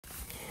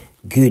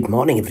Good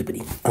morning,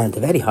 everybody, and a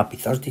very happy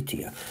Thursday to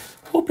you.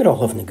 Hope you're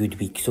all having a good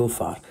week so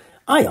far.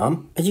 I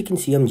am. As you can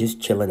see, I'm just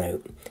chilling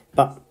out.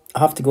 But I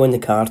have to go in the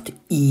car to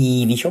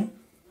Evesham.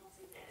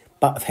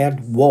 But I've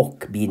heard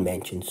walk being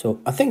mentioned, so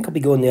I think I'll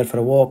be going there for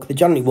a walk. The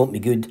journey won't be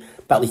good,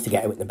 but at least I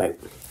get out and about.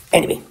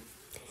 Anyway,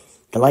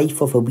 the life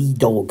of a wee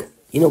dog.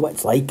 You know what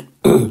it's like?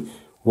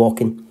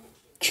 Walking,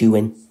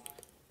 chewing,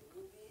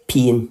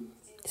 peeing,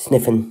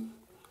 sniffing.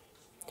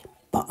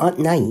 But at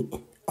night,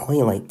 I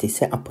like to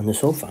sit up on the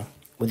sofa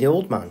with the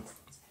old man,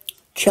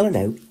 chilling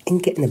out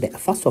and getting a bit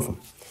of fuss off him.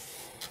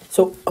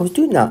 So I was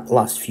doing that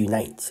last few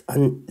nights,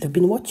 and they've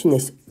been watching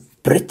this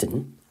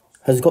Britain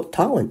Has Got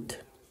Talent.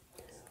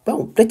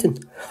 Well, Britain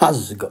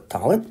has got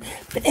talent,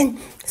 but then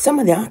some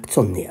of the acts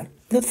on there,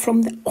 they're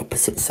from the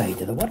opposite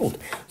side of the world.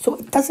 So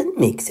it doesn't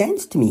make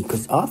sense to me,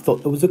 because I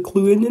thought there was a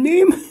clue in the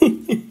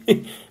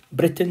name.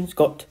 Britain's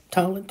Got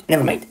Talent.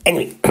 Never mind.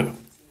 Anyway,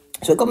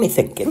 so it got me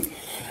thinking,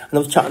 and I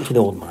was chatting to the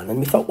old man, and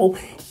we thought, well,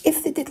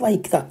 if they did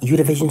like that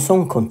Eurovision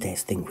Song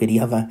Contest thing, where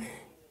you have a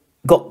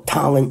Got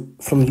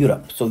Talent from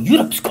Europe, so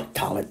Europe's got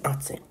talent,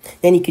 that's it.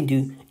 Then you can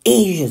do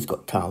Asia's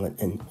Got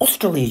Talent, and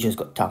Australasia's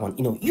Got Talent.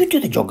 You know, you do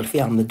the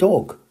geography, I'm the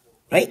dog,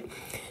 right?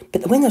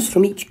 But the winners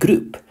from each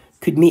group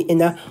could meet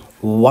in a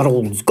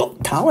World's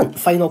Got Talent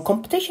final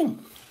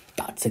competition.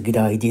 That's a good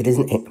idea,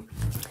 isn't it?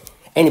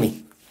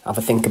 Anyway, have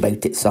a think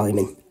about it,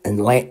 Simon,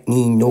 and let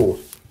me know.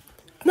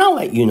 And I'll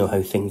let you know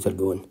how things are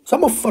going. So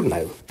I'm off for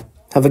now.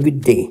 Have a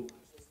good day,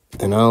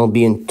 and I'll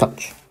be in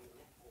touch.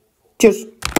 Cheers.